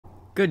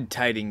Good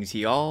tidings,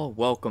 y'all.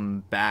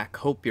 Welcome back.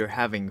 Hope you're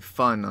having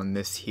fun on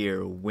this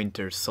here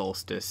winter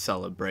solstice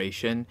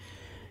celebration.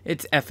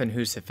 It's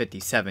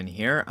FNHusa57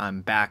 here. I'm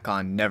back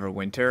on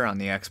Neverwinter on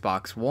the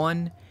Xbox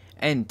One,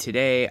 and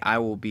today I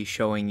will be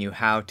showing you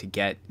how to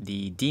get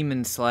the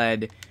Demon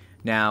Sled.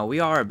 Now, we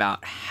are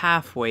about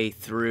halfway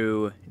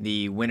through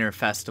the Winter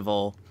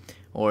Festival,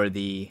 or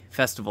the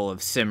Festival of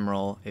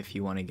Cimrel, if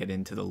you want to get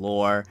into the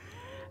lore.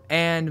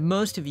 And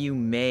most of you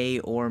may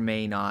or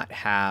may not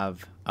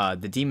have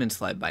the Demon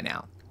Sled by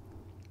now.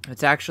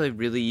 It's actually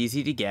really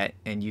easy to get,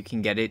 and you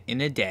can get it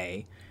in a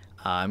day.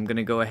 I'm going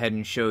to go ahead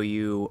and show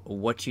you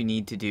what you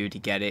need to do to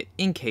get it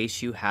in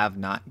case you have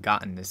not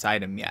gotten this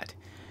item yet.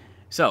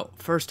 So,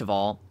 first of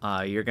all,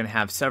 you're going to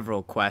have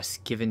several quests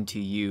given to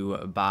you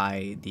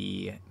by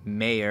the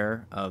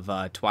mayor of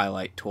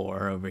Twilight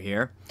Tor over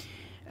here.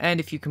 And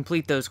if you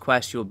complete those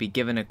quests, you'll be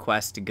given a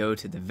quest to go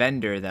to the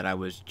vendor that I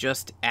was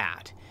just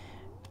at.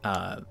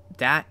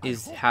 That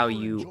is how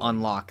you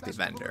unlock the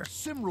vendor.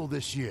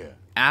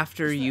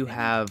 After you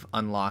have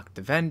unlocked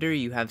the vendor,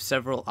 you have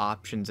several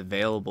options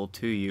available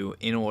to you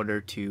in order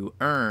to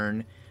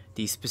earn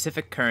the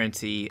specific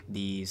currency,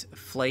 these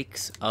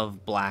flakes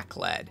of black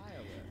lead.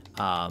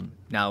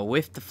 Now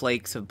with the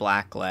flakes of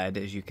black lead,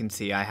 as you can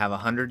see, I have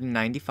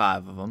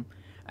 195 of them,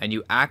 and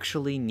you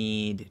actually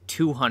need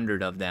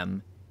 200 of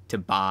them to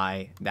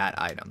buy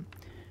that item.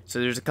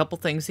 So there's a couple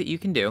things that you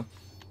can do.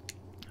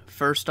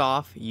 First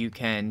off, you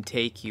can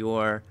take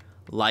your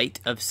Light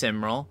of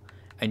Cimrel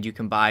and you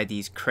can buy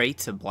these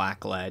crates of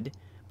black lead,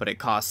 but it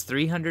costs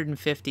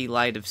 350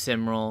 Light of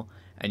Cimrel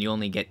and you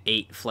only get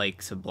 8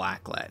 flakes of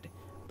black lead.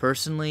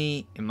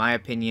 Personally, in my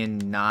opinion,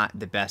 not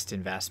the best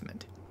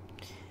investment.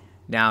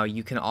 Now,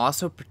 you can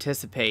also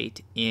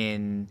participate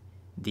in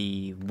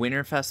the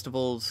Winter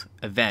Festival's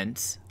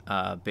events.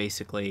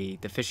 Basically,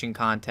 the fishing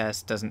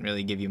contest doesn't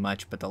really give you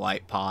much but the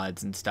light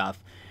pods and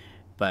stuff.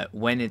 But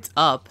when it's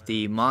up,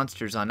 the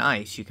monsters on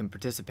ice, you can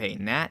participate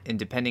in that, and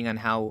depending on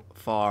how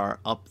far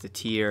up the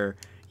tier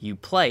you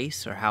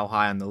place, or how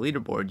high on the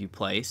leaderboard you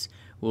place,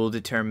 will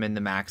determine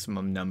the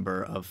maximum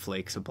number of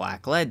flakes of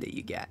black lead that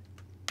you get.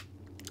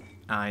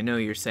 I know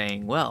you're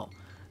saying, well,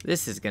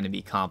 this is going to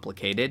be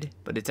complicated,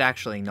 but it's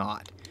actually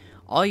not.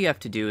 All you have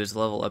to do is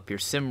level up your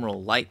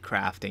Cimrel light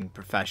crafting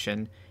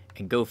profession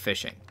and go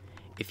fishing.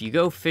 If you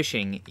go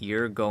fishing,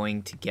 you're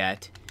going to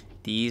get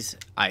these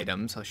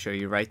items. I'll show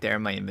you right there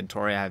in my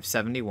inventory. I have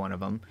 71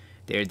 of them.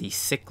 They're the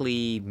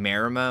sickly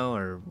marimo,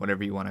 or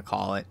whatever you want to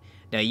call it.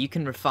 Now you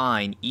can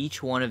refine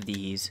each one of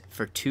these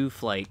for 2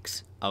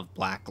 flakes of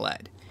black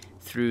lead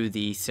through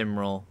the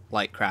Cimrel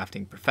light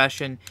crafting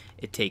profession.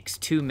 It takes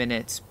 2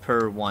 minutes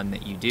per one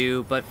that you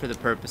do, but for the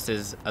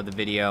purposes of the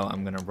video,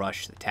 I'm going to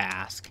rush the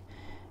task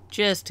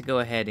just to go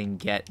ahead and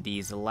get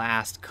these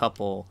last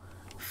couple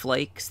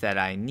flakes that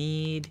I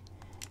need,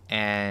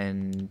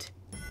 and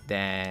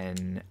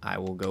then I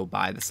will go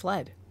buy the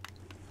sled.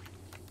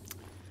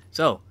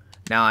 So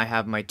now I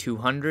have my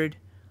 200.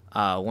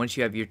 Once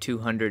you have your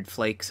 200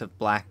 flakes of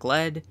black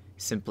lead,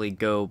 simply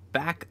go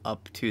back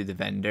up to the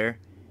vendor.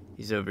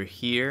 He's over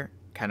here,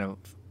 kind of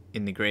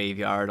in the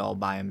graveyard all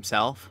by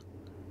himself.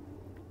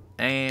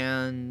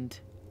 And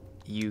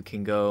you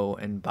can go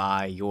and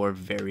buy your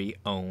very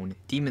own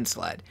Demon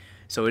Sled.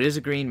 So it is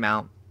a green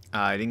mount.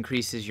 It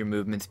increases your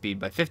movement speed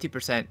by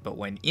 50%, but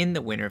when in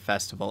the Winter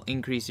Festival,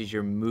 increases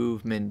your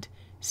movement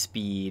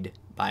speed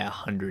by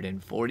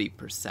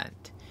 140%.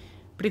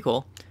 Pretty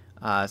cool.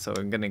 So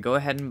I'm going to go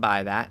ahead and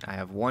buy that. I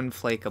have 1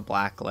 flake of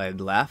black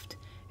lead left.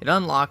 It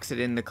unlocks it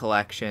in the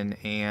collection,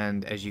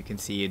 and as you can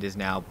see, it is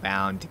now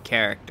bound to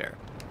character.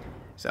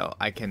 So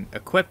I can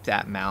equip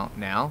that mount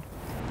now.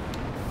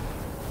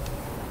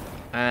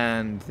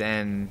 And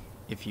then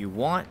if you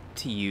want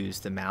to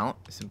use the mount,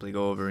 simply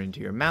go over into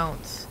your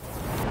mounts,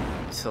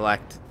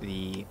 select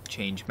the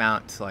change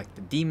mount, select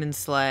the Demon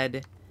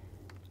Sled,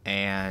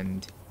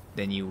 and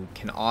then you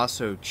can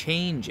also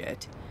change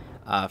it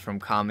from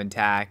common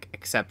tack,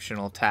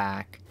 exceptional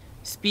tack,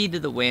 speed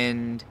of the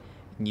wind,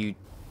 and you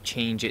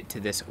change it to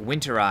this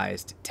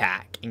winterized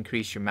tack.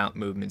 Increase your mount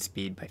movement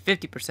speed by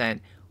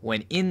 50%.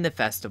 When in the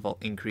festival,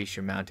 increase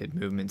your mounted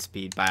movement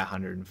speed by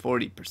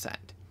 140%.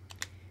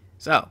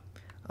 So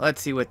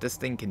let's see what this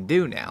thing can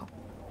do now.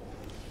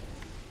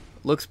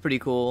 Looks pretty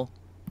cool.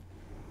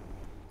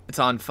 It's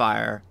on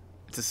fire.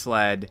 It's a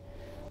sled.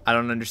 I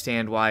don't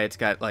understand why it's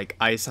got like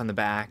ice on the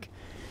back,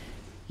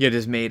 yet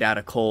is made out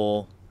of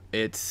coal.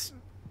 It's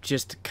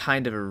just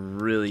kind of a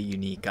really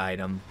unique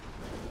item.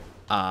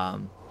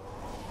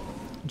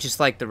 Just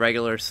like the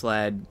regular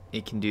sled,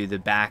 it can do the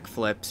back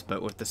flips,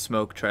 but with the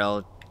smoke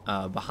trail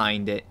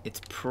behind it.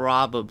 It's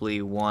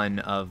probably one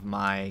of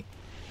my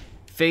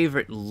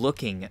favorite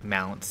looking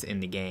mounts in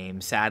the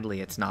game.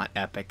 Sadly, it's not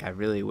epic. I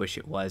really wish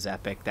it was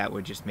epic. That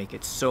would just make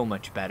it so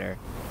much better.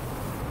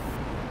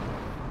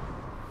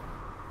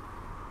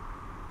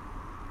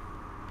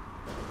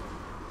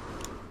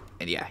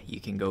 And yeah, you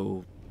can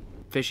go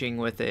fishing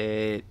with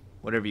it,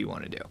 whatever you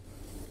want to do.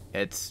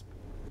 It's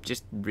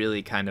just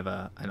really kind of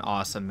an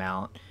awesome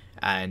mount,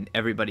 and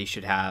everybody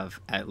should have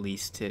at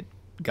least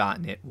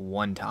gotten it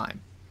one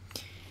time.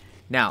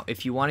 Now,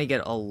 if you want to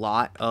get a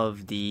lot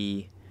of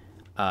the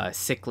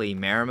sickly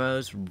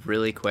Maramos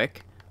really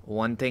quick,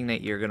 one thing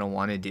that you're going to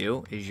want to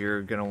do is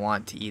you're going to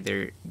want to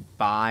either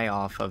buy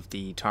off of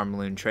the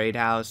Tarmaloon Trade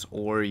House,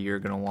 or you're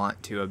going to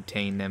want to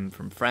obtain them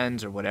from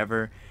friends or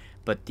whatever.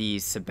 But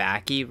these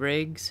Sabaki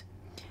rigs,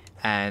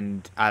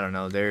 and I don't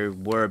know, there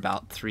were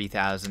about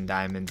 3,000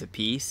 diamonds a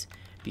piece,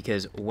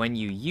 because when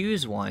you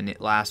use one, it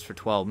lasts for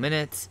 12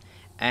 minutes,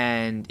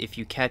 and if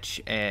you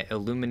catch a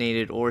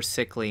illuminated or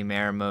sickly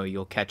Maramo,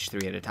 you'll catch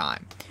 3 at a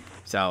time.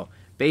 So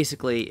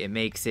basically, it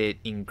makes it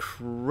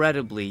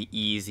incredibly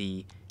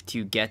easy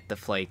to get the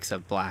flakes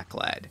of black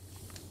lead.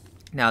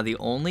 Now, the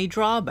only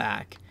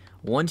drawback,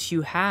 once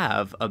you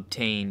have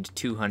obtained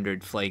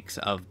 200 flakes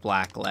of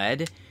black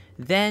lead,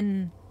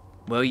 then,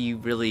 well, you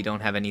really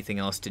don't have anything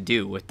else to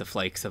do with the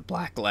flakes of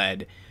black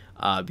lead,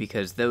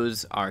 because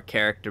those are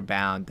character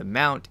bound. The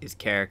mount is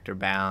character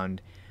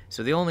bound.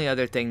 So the only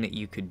other thing that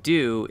you could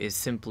do is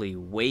simply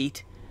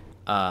wait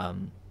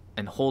and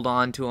hold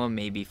on to them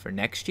maybe for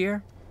next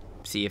year,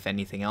 see if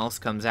anything else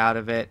comes out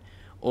of it,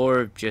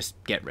 or just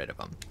get rid of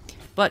them.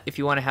 But if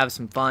you want to have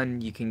some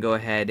fun, you can go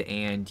ahead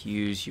and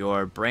use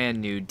your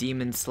brand new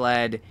Demon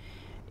Sled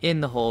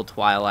in the whole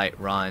Twilight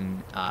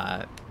run.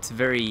 It's a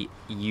very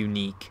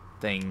unique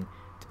thing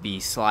to be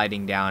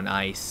sliding down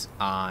ice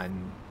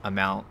on a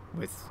mount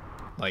with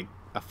like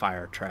a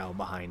fire trail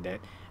behind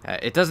it.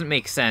 It doesn't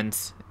make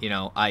sense, you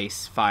know,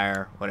 ice,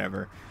 fire,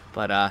 whatever,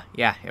 but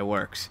yeah, it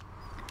works.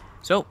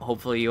 So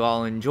hopefully you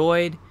all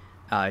enjoyed.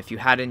 If you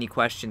had any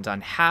questions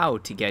on how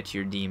to get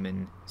your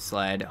Demon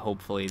Sled,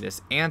 hopefully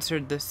this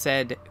answered the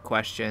said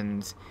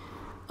questions.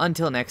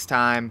 Until next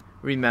time,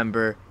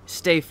 remember,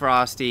 stay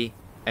frosty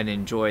and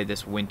enjoy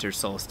this winter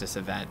solstice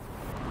event.